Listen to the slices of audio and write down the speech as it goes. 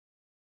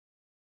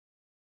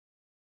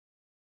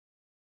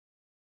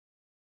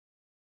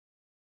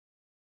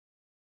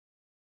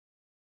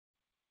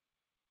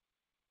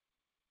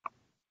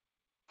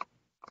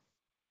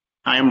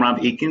Hi, I'm Rob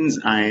Akins.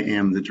 I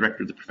am the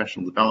Director of the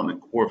Professional Development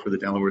Core for the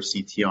Delaware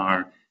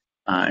CTR,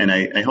 and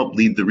I help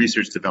lead the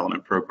research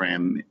development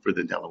program for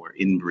the Delaware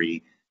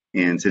INBRE.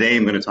 And today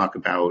I'm going to talk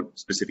about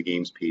specific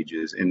aims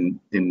pages, and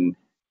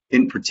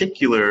in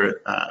particular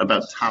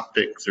about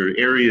topics or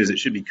areas that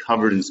should be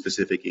covered in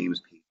specific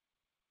aims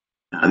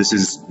pages. This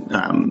is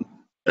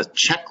a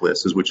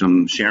checklist, which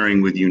I'm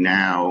sharing with you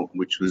now,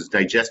 which was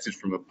digested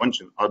from a bunch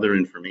of other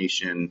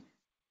information,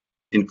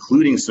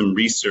 including some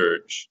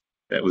research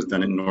that was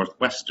done at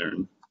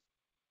Northwestern.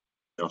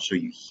 I'll show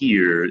you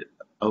here.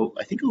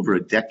 I think over a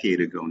decade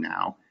ago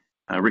now.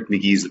 Rick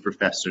McGee is the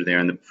professor there,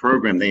 and the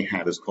program they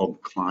have is called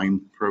the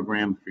CLIMB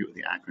program. I forget what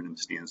the acronym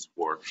stands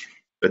for.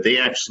 But they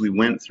actually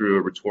went through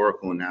a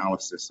rhetorical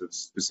analysis of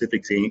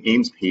specific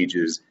aims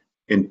pages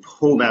and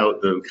pulled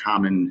out the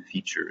common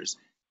features.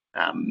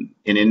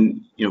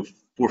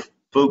 For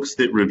folks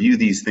that review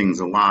these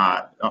things a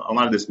lot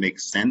of this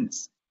makes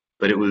sense,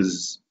 but it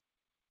was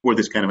for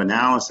this kind of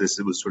analysis,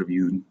 it was sort of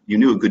you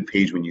knew a good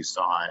page when you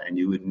saw it, and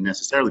you wouldn't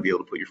necessarily be able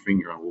to put your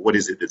finger on, well, what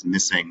is it that's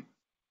missing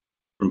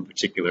from a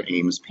particular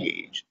aims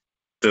page.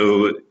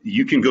 So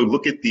you can go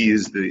look at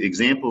these. The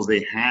examples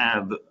they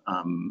have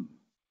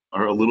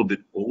are a little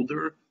bit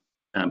older,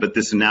 but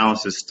this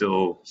analysis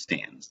still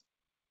stands.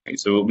 Right,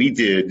 so what we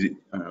did,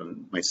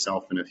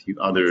 myself and a few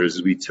others,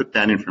 is we took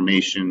that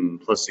information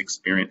plus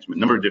experience from a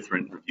number of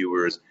different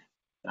reviewers,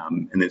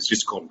 and it's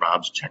just called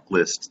Rob's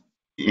checklist.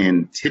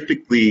 And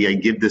typically I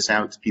give this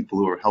out to people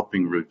who are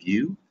helping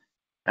review,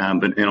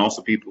 and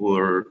also people who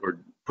are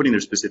putting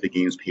their specific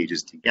aims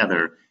pages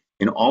together.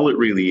 And all it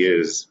really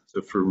is,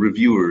 so for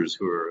reviewers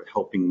who are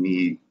helping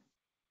me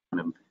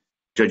kind of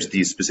judge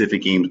these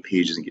specific aims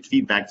pages and get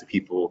feedback to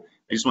people,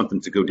 I just want them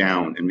to go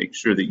down and make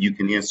sure that you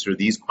can answer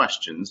these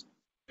questions.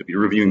 If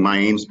you're reviewing my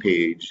aims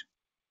page,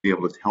 be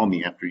able to tell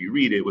me after you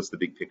read it, what's the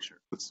big picture?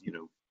 What's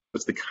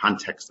the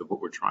context of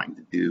what we're trying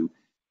to do,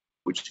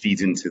 which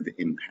feeds into the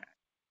impact.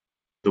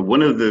 So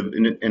one of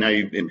the, and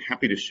I am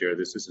happy to share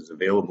this is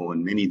available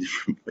in many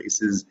different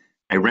places.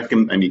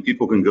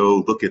 People can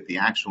go look at the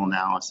actual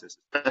analysis,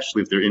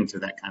 especially if they're into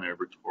that kind of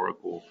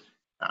rhetorical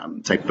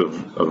type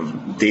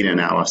of data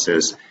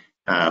analysis.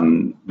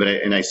 But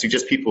I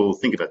suggest people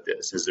think about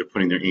this as they're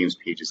putting their aims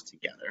pages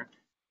together.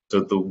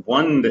 So the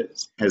one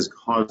that has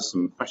caused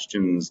some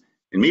questions,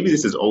 and maybe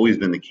this has always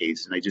been the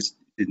case, and I just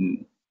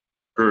didn't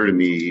occur to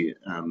me,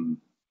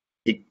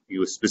 take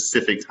you a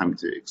specific time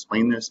to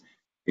explain this,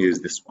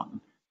 is this one,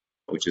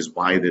 which is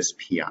why this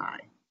PI.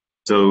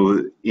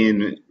 So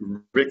in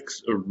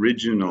Rick's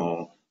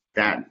original,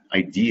 that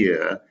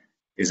idea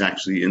is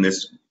actually, in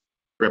this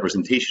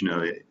representation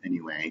of it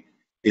anyway,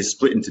 is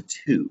split into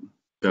two.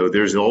 So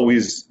there's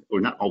always,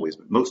 or not always,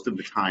 but most of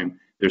the time,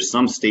 there's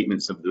some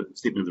statement of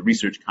the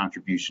research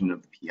contribution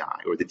of the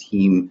PI or the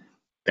team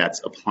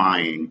that's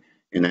applying,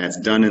 and that's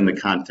done in the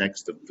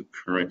context of the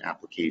current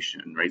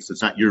application, right? So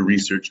it's not your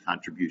research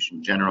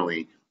contribution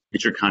generally,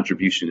 it's your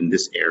contribution in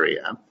this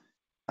area.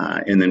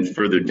 And then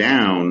further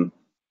down,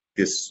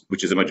 this,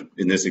 which is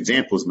in this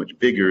example is much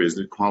bigger, is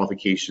the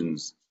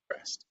qualifications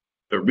expressed.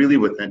 But really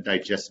what that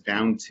digests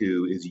down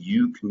to is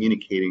you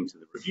communicating to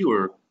the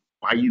reviewer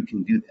why you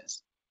can do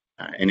this.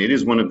 And it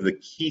is one of the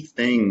key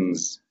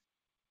things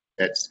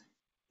that's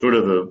sort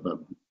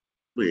of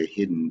really a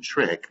hidden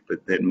trick,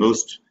 but that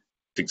most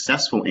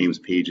successful aims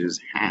pages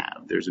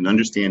have. There's an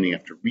understanding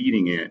after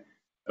reading it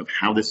of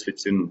how this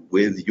fits in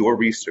with your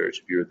research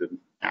if you're the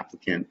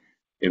applicant,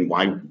 and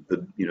why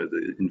the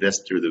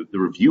investor, the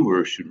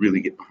reviewer, should really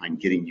get behind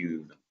getting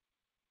you.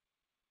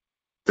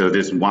 So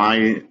this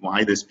why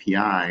this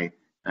PI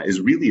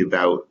is really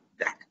about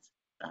that,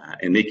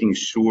 and making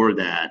sure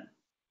that,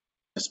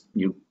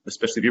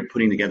 especially if you're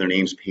putting together an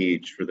aims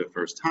page for the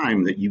first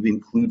time, that you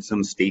include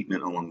some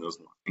statement along those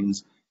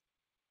lines.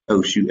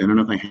 Oh shoot, I don't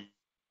know if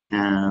I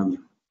have.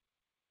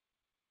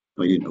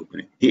 Oh, I didn't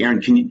open it. Hey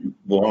Aaron, can you,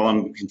 while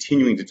I'm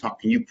continuing to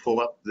talk, can you pull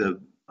up the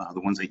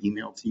ones I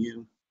emailed to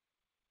you?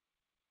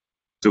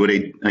 So what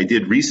I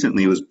did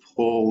recently was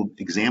pull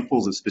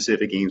examples of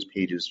specific aims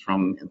pages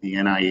from the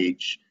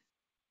NIH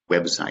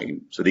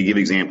website. So they give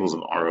examples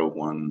of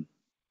R01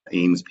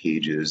 aims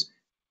pages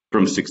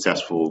from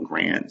successful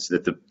grants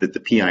that the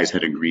PIs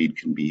had agreed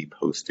can be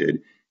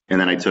posted. And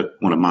then I took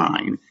one of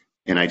mine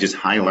and I just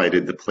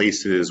highlighted the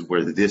places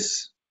where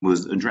this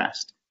was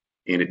addressed.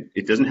 And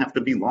it doesn't have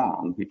to be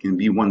long. It can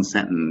be one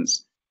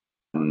sentence.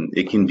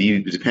 It can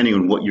be, depending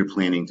on what you're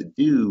planning to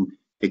do,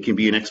 it can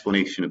be an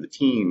explanation of the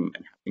team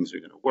and how things are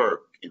going to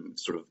work, and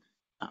sort of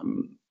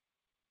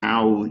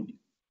how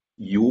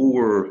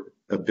your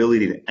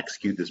ability to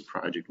execute this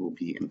project will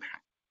be impacted.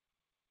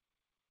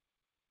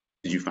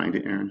 Did you find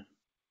it, Aaron?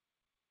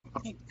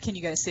 Can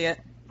you guys see it?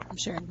 I'm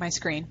sharing my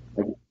screen.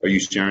 Are you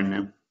sharing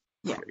now?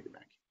 Yeah.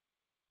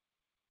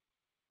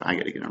 I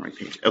got to get on my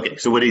page. Okay,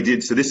 so what I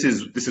did, so this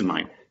is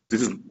mine.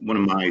 This is one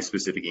of my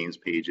specific aims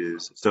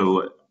pages.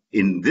 So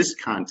in this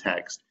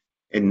context,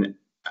 and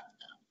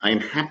I'm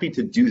happy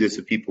to do this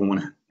if people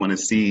want to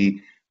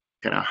see,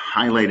 kind of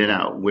highlight it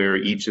out where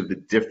each of the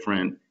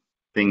different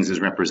things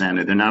is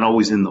represented. They're not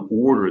always in the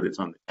order that's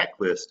on the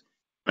checklist,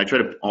 I try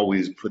to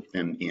always put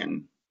them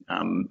in.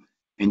 And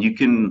you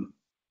can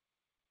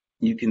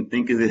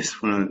think of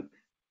this when a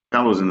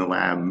fellows in the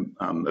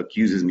lab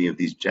accuses me of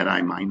these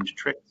Jedi mind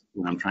tricks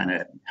when I'm trying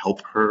to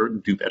help her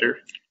do better.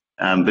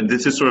 But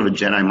this is sort of a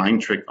Jedi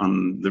mind trick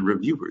on the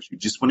reviewers. You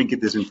just want to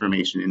get this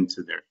information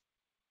into there.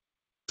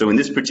 So in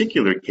this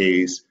particular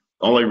case,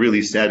 all I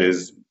really said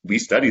is we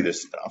study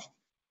this stuff,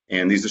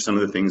 and these are some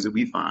of the things that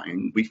we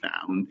found.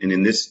 And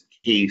in this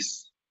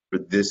case, for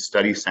this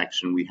study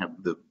section, we have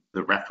the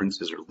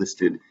references are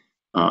listed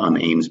on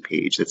the Ames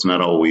page. That's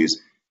not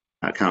always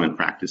common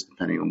practice,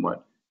 depending on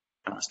what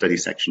study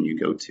section you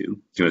go to. Do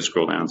you want to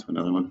scroll down to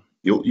another one?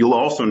 You'll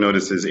also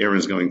notice as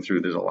Aaron's going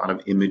through, there's a lot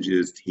of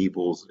images,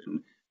 tables,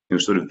 and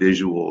sort of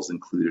visuals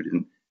included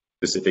in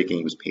specific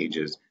Ames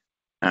pages.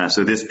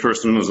 So this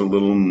person was a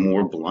little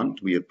more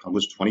blunt. We have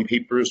published 20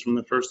 papers from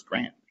the first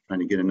grant, trying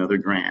to get another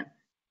grant,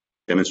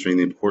 demonstrating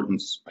the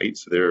importance, right?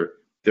 So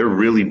they're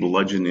really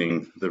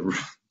bludgeoning the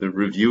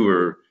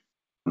reviewer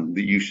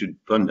that you should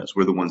fund us.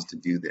 We're the ones to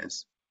do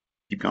this.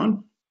 Keep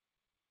going.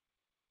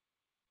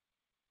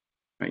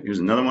 Right, here's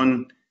another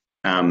one.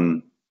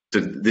 So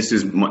this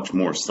is much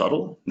more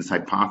subtle. This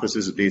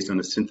hypothesis is based on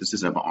a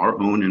synthesis of our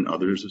own and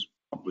others'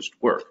 published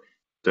work.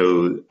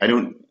 So I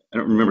don't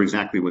remember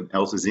exactly what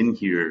else is in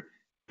here,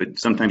 but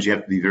sometimes you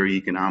have to be very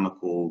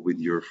economical with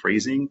your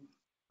phrasing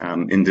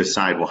and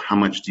decide, well, how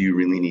much do you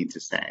really need to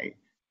say?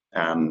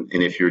 And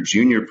if you're a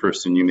junior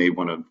person, you may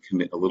want to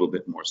commit a little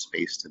bit more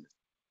space to this,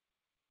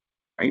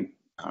 right?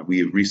 We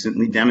have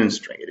recently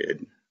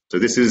demonstrated. So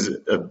this is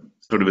a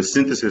sort of a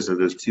synthesis of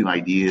those two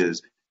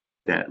ideas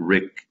that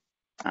Rick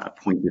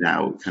pointed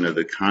out, kind of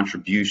the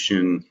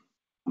contribution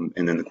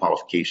and then the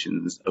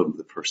qualifications of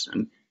the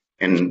person.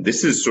 And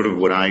this is sort of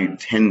what I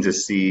tend to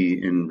see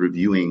in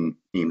reviewing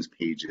Ames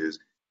pages,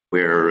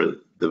 where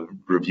the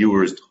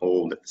reviewer is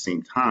told at the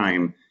same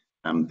time,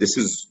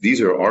 these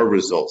are our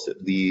results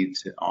that lead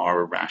to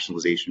our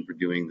rationalization for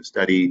doing the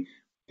study.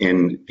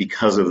 And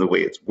because of the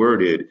way it's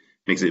worded, it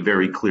makes it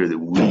very clear that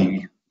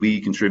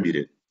we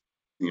contributed,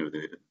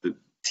 the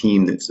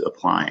team that's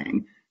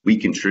applying, we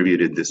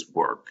contributed this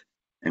work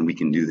and we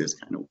can do this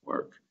kind of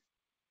work.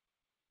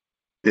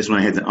 This one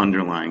I had to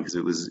underline because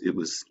it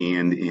was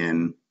scanned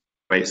in,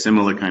 right?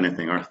 Similar kind of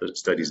thing. Our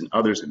studies and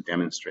others have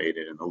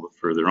demonstrated, and a little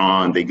further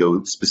on, they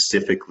go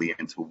specifically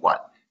into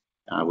what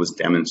was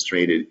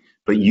demonstrated,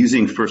 but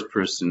using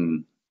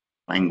first-person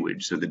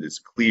language so that it's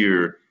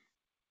clear.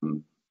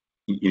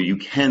 You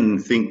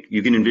can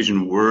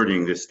envision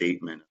wording this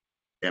statement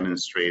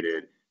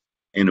demonstrated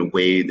in a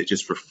way that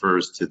just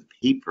refers to the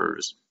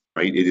papers,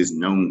 right? It is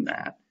known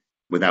that,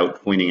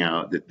 without pointing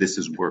out that this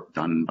is work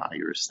done by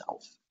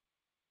yourself.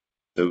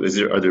 So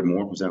are there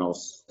more? Was that all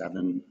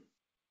 7?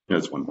 No,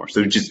 there's one more.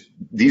 So just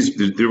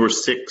there were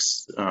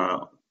 6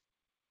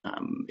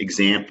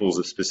 examples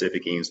of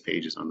specific Ames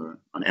pages on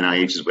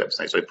NIH's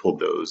website. So I pulled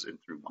those and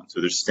threw one.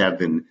 So there's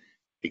 7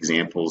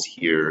 examples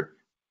here.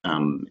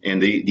 And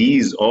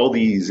all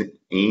these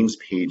Ames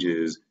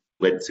pages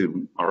led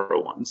to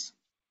R01s.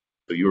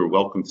 So you are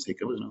welcome to take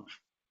those off.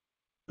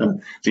 So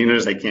you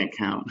notice I can't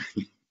count.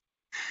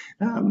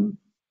 And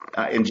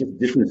just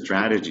different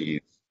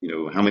strategies.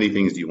 How many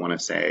things do you want to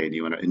say? Do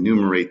you want to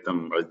enumerate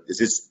them?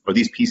 Are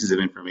these pieces of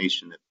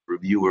information that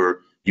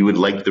you would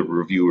like the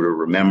reviewer to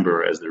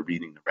remember as they're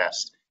reading the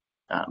rest?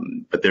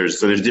 But there's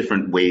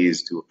different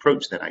ways to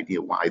approach that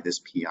idea. Why this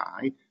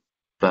PI?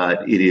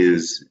 But it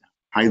is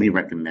highly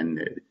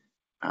recommended.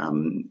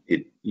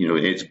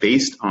 It's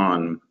based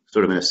on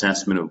sort of an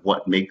assessment of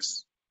what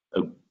makes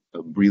a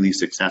really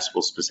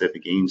successful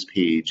specific Ames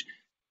page.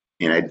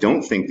 And I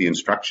don't think the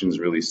instructions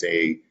really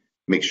say,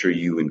 make sure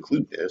you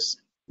include this,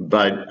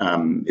 but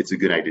it's a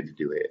good idea to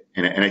do it.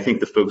 And I think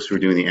the folks who are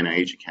doing the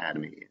NIH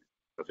Academy,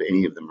 if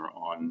any of them are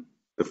on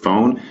the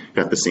phone,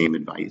 got the same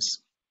advice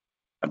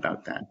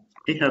about that.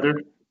 Hey,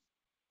 Heather.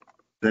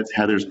 That's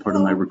Heather's part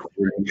of my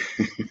recording.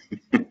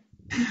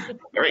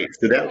 All right,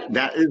 so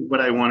that is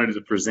what I wanted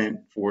to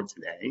present for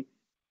today.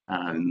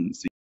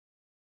 So